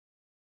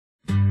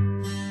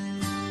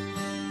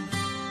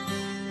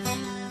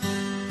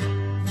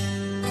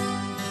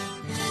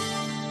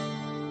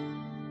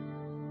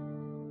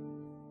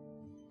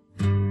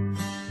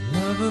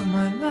of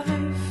my life.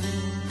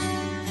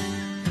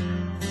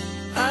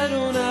 I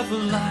don't have a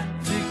lot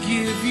to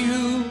give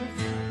you.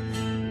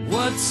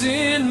 What's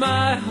in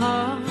my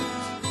heart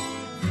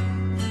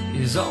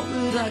is all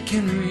that I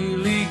can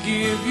really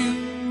give you.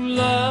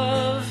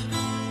 Love,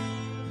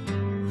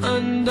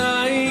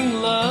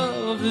 undying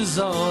love is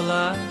all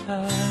I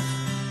have.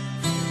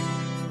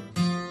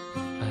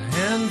 A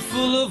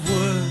handful of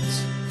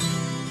words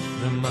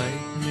that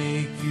might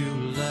make you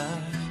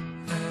laugh,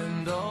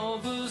 and all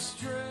the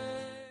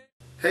strength.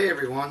 Hey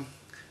everyone,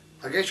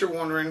 I guess you're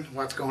wondering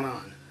what's going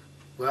on.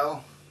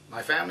 Well,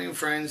 my family and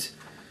friends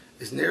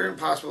is near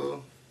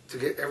impossible to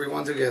get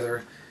everyone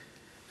together,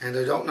 and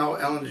I don't know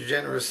Ellen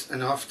DeGeneres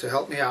enough to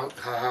help me out,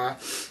 haha.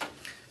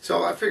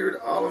 So I figured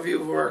all of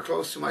you who are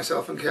close to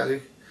myself and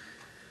Kelly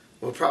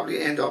will probably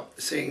end up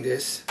seeing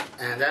this,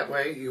 and that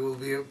way you will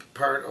be a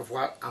part of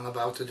what I'm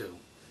about to do.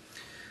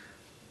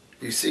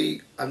 You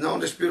see, I've known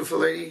this beautiful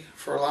lady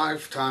for a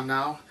lifetime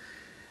now,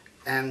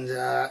 and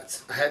I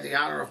had the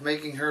honor of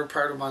making her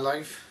part of my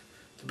life,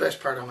 the best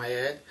part of my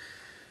head,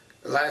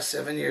 the last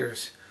 7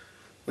 years.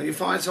 When you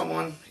find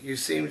someone you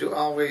seem to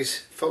always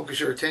focus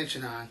your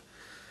attention on,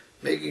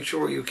 making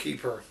sure you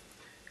keep her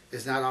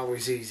is not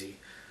always easy.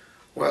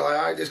 Well, I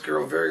eyed this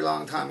girl a very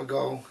long time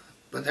ago,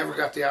 but never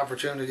got the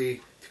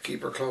opportunity to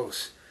keep her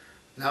close.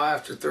 Now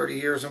after 30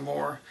 years or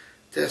more,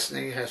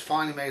 destiny has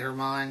finally made her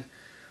mine.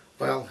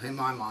 Well, in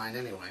my mind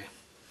anyway.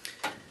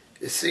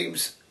 It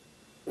seems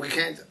we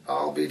can't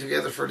all be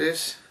together for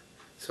this,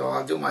 so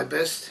I'll do my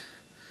best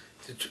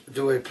to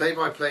do a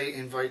play-by-play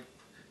invite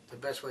the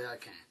best way I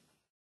can.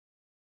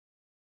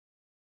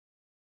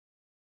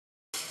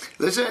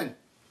 Listen.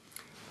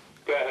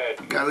 Go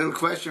ahead. Got a little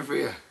question for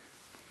you.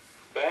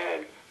 Go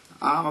ahead.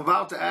 I'm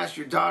about to ask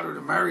your daughter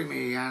to marry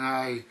me,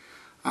 and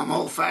I'm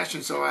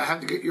old-fashioned, so I have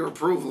to get your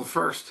approval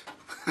first.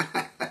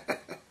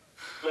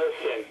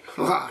 Listen.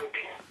 What?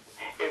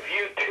 If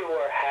you two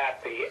are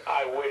happy,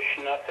 I wish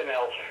nothing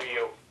else for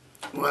you.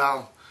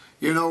 Well,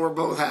 you know we're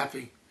both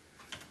happy.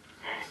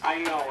 I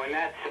know, and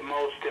that's the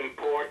most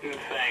important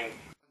thing.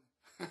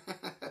 And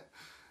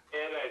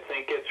I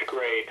think it's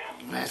great.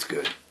 That's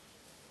good.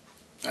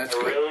 That's I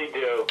good. really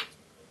do.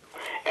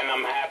 And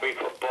I'm happy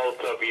for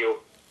both of you.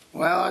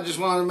 Well, I just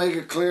wanted to make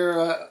it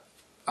clear,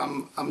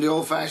 I'm the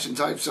old-fashioned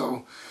type,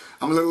 so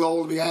I'm a little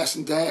old to be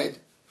asking Dad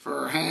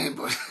for her hand,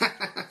 but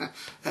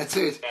that's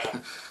it.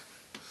 Yeah.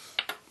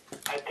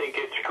 I think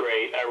it's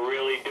great. I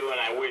really do, and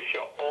I wish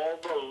you all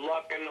the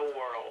luck in the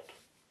world.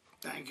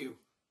 Thank you.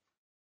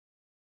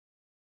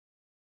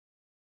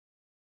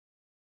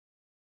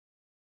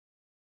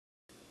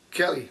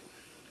 Kelly,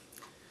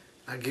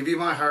 I give you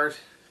my heart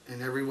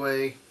in every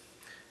way,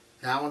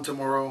 now and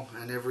tomorrow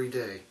and every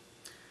day.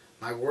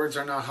 My words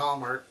are not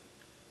Hallmark.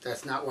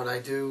 That's not what I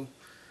do.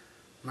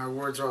 My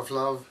words are of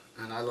love,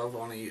 and I love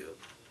only you.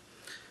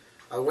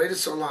 I waited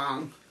so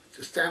long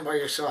to stand by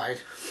your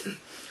side.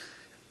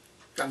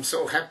 I'm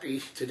so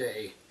happy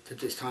today that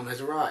this time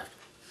has arrived.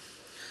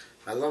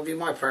 I love you,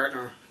 my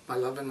partner, my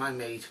love and my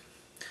mate.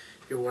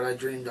 You're what I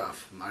dreamed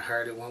of. My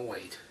heart, it won't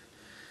wait.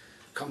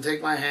 Come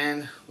take my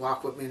hand,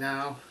 walk with me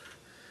now.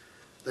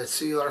 Let's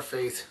seal our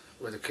faith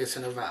with a kiss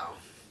and a vow.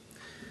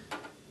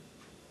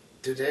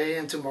 Today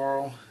and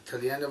tomorrow, till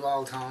the end of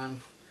all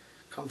time,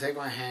 come take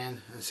my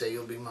hand and say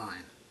you'll be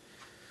mine.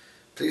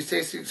 Please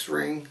take this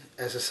ring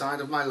as a sign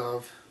of my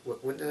love,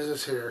 with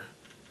witnesses here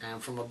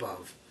and from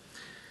above.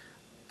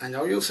 I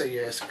know you'll say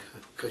yes,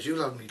 because you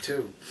love me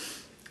too.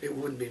 It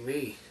wouldn't be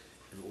me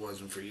if it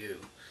wasn't for you.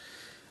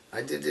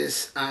 I did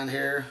this on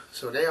here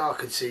so they all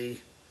could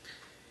see.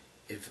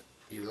 If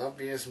you love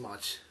me as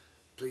much,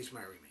 please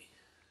marry me.